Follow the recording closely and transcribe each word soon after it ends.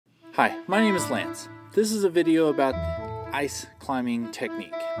Hi, my name is Lance. This is a video about ice climbing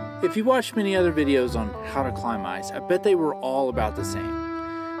technique. If you watched many other videos on how to climb ice, I bet they were all about the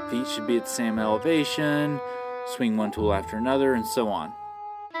same. Feet should be at the same elevation, swing one tool after another, and so on.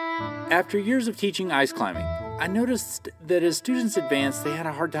 After years of teaching ice climbing, I noticed that as students advanced, they had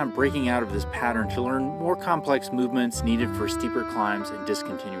a hard time breaking out of this pattern to learn more complex movements needed for steeper climbs and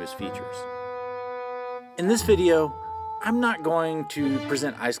discontinuous features. In this video, I'm not going to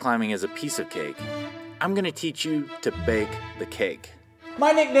present ice climbing as a piece of cake. I'm going to teach you to bake the cake.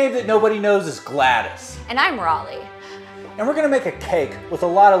 My nickname that nobody knows is Gladys. And I'm Raleigh. And we're going to make a cake with a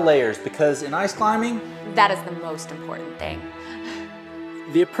lot of layers because in ice climbing, that is the most important thing.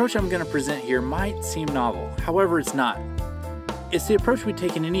 The approach I'm going to present here might seem novel, however it's not. It's the approach we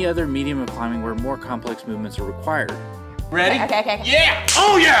take in any other medium of climbing where more complex movements are required. Ready? Okay. Yeah!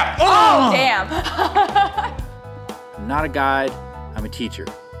 Oh yeah! Oh, damn! I'm not a guide, I'm a teacher.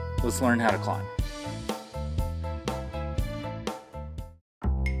 Let's learn how to climb.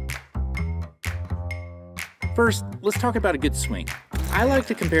 First, let's talk about a good swing. I like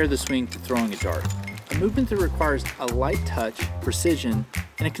to compare the swing to throwing a dart, a movement that requires a light touch, precision,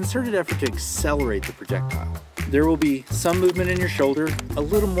 and a concerted effort to accelerate the projectile. There will be some movement in your shoulder, a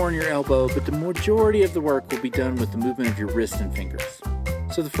little more in your elbow, but the majority of the work will be done with the movement of your wrist and fingers.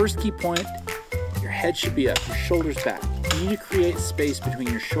 So the first key point, your head should be up, your shoulders back. You need to create space between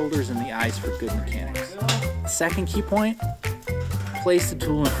your shoulders and the ice for good mechanics. The second key point, place the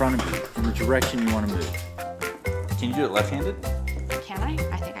tool in front of you in the direction you want to move. Can you do it left-handed? Can I?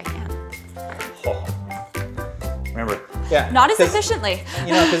 I think I can. Oh. Remember, yeah. Not as efficiently.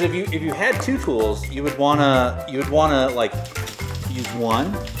 You know, because if you had two tools, you would wanna like use one,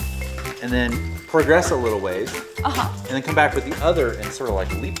 and then progress a little ways, and then come back with the other and sort of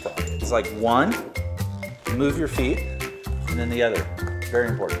like leapfrog. It's like one, move your feet, and then the other. Very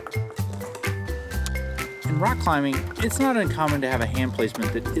important. In rock climbing, it's not uncommon to have a hand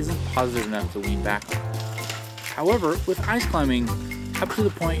placement that isn't positive enough to lean back on. However, with ice climbing, up to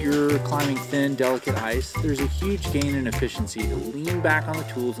the point you're climbing thin, delicate ice, there's a huge gain in efficiency to lean back on the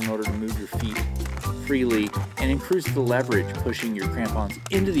tools in order to move your feet freely and increase the leverage pushing your crampons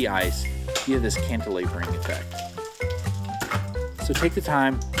into the ice via this cantilevering effect. So take the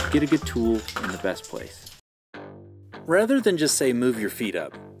time, get a good tool in the best place. Rather than just say move your feet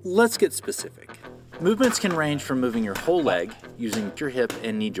up, let's get specific. Movements can range from moving your whole leg, using your hip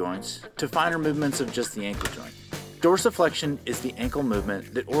and knee joints, to finer movements of just the ankle joint. Dorsiflexion is the ankle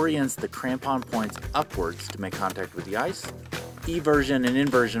movement that orients the crampon points upwards to make contact with the ice. Eversion and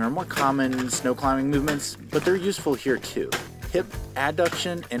inversion are more common in snow climbing movements, but they're useful here too. Hip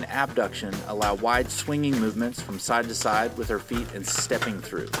adduction and abduction allow wide swinging movements from side to side with our feet and stepping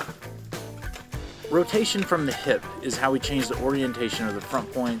through. Rotation from the hip is how we change the orientation of the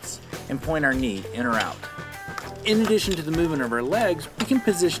front points and point our knee in or out. In addition to the movement of our legs, we can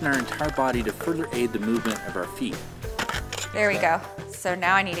position our entire body to further aid the movement of our feet. There we go. So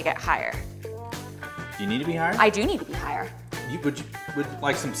now I need to get higher. Do you need to be higher? I do need to be higher. Would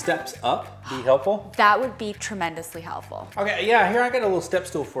like some steps up be helpful? That would be tremendously helpful. Okay, yeah, here I got a little step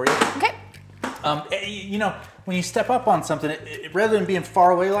stool for you. Okay. You know, when you step up on something, rather than being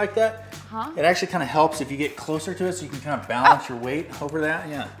far away like that, it actually kind of helps if you get closer to it so you can kind of balance your weight over that.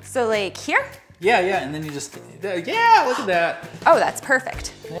 Yeah. So like here? Yeah, and then you just, yeah, look at that. Oh, that's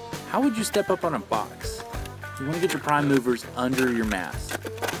perfect. How would you step up on a box? You want to get your prime movers under your mass.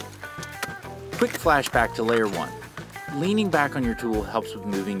 Quick flashback to layer one. Leaning back on your tool helps with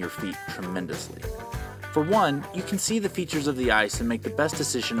moving your feet tremendously. For one, you can see the features of the ice and make the best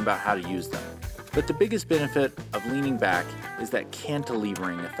decision about how to use them. But the biggest benefit of leaning back is that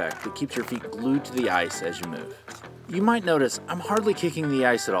cantilevering effect that keeps your feet glued to the ice as you move. You might notice I'm hardly kicking the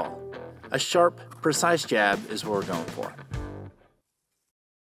ice at all. A sharp, precise jab is what we're going for.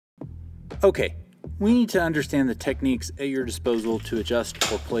 Okay, we need to understand the techniques at your disposal to adjust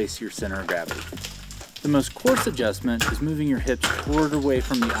or place your center of gravity. The most coarse adjustment is moving your hips toward or away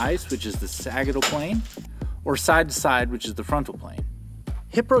from the ice, which is the sagittal plane, or side to side, which is the frontal plane.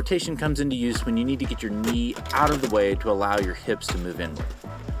 Hip rotation comes into use when you need to get your knee out of the way to allow your hips to move inward.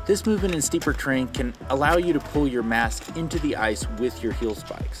 This movement in steeper terrain can allow you to pull your mass into the ice with your heel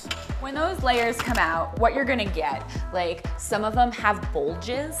spikes. When those layers come out, what you're gonna get, like some of them have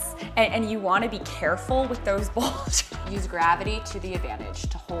bulges and you wanna be careful with those bulges. Use gravity to the advantage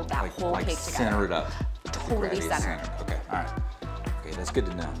to hold that whole cake together. Center it up. Totally centered. Okay, all right. Okay, that's good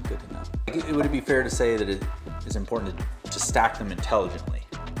to know, Would it be fair to say that it is important to stack them intelligently?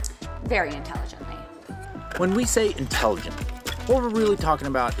 Very intelligently. When we say intelligently, what we're really talking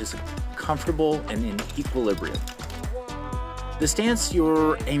about is comfortable and in equilibrium. The stance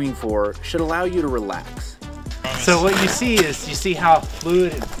you're aiming for should allow you to relax. So what you see how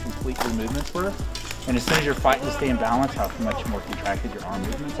fluid and complete your movements were, and as soon as you're fighting to stay in balance, how much more contracted your arm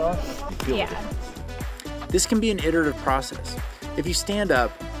movements are. You feel the difference. This can be an iterative process. If you stand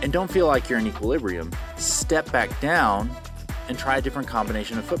up and don't feel like you're in equilibrium, step back down and try a different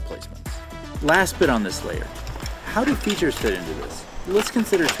combination of foot placements. Last bit on this layer, how do features fit into this? Let's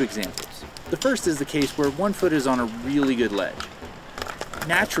consider two examples. The first is the case where one foot is on a really good ledge.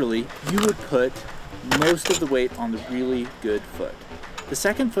 Naturally, you would put most of the weight on the really good foot. The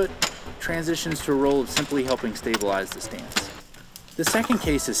second foot transitions to a role of simply helping stabilize the stance. The second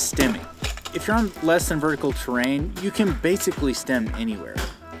case is stemming. If you're on less than vertical terrain, you can basically stem anywhere.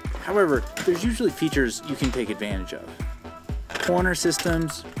 However, there's usually features you can take advantage of. Corner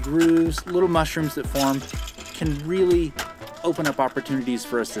systems, grooves, little mushrooms that form can really open up opportunities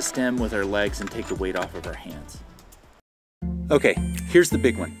for us to stem with our legs and take the weight off of our hands. Okay, here's the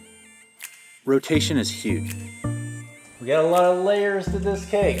big one. Rotation is huge. We got a lot of layers to this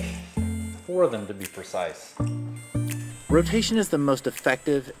cake. 4 of them to be precise. Rotation is the most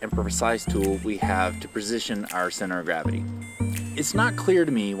effective and precise tool we have to position our center of gravity. It's not clear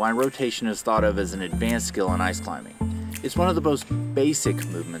to me why rotation is thought of as an advanced skill in ice climbing. It's one of the most basic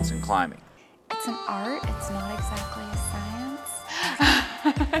movements in climbing. It's an art, it's not exactly a science.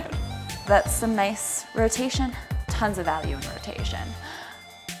 That's some nice rotation. Tons of value in rotation.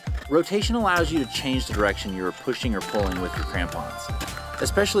 Rotation allows you to change the direction you're pushing or pulling with your crampons,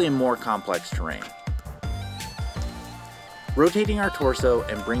 especially in more complex terrain. Rotating our torso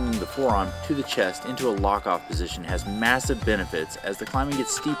and bringing the forearm to the chest into a lock-off position has massive benefits as the climbing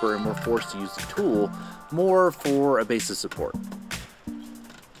gets steeper and we're forced to use the tool more for a base of support.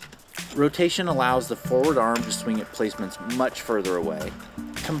 Rotation allows the forward arm to swing at placements much further away.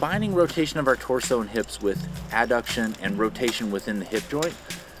 Combining rotation of our torso and hips with adduction and rotation within the hip joint,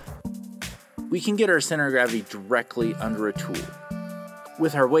 we can get our center of gravity directly under a tool.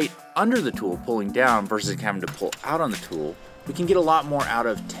 With our weight under the tool pulling down versus having to pull out on the tool, we can get a lot more out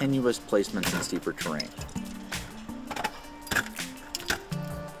of tenuous placements in steeper terrain.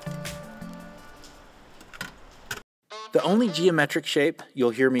 The only geometric shape you'll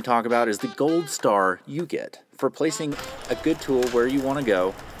hear me talk about is the gold star you get for placing a good tool where you want to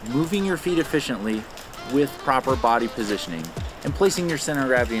go, moving your feet efficiently with proper body positioning, and placing your center of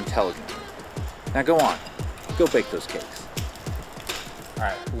gravity intelligently. Now go on, go bake those cakes. All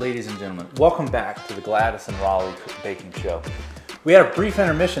right, ladies and gentlemen, welcome back to the Gladys and Raleigh Baking Show. We had a brief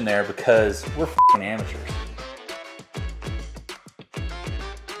intermission there because we're f***ing amateurs.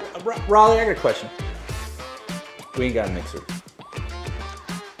 Raleigh, I got a question. We ain't got a mixer.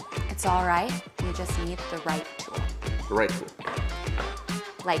 It's all right. You just need the right tool. The right tool.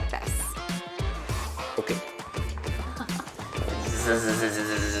 Like this. Okay.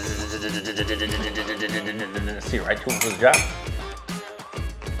 See, right tool for the job.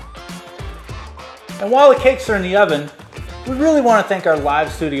 And while the cakes are in the oven, we really want to thank our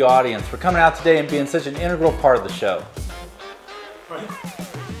live studio audience for coming out today and being such an integral part of the show. Right.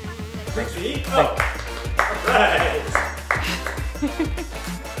 Thanks. Right.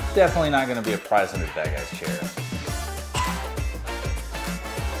 Definitely not going to be a prize under that guy's chair.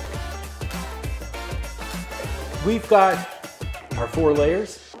 We've got our 4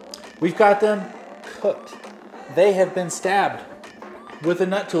 layers. We've got them cooked. They have been stabbed with a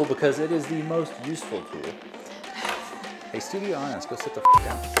nut tool because it is the most useful tool. Hey, studio audience, go sit the f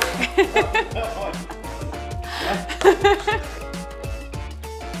down.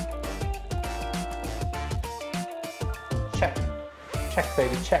 Check. Check,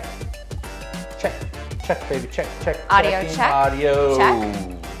 baby, check. Check. Check, baby, check, check. Audio Checking check. Audio. Check.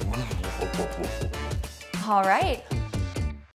 All right.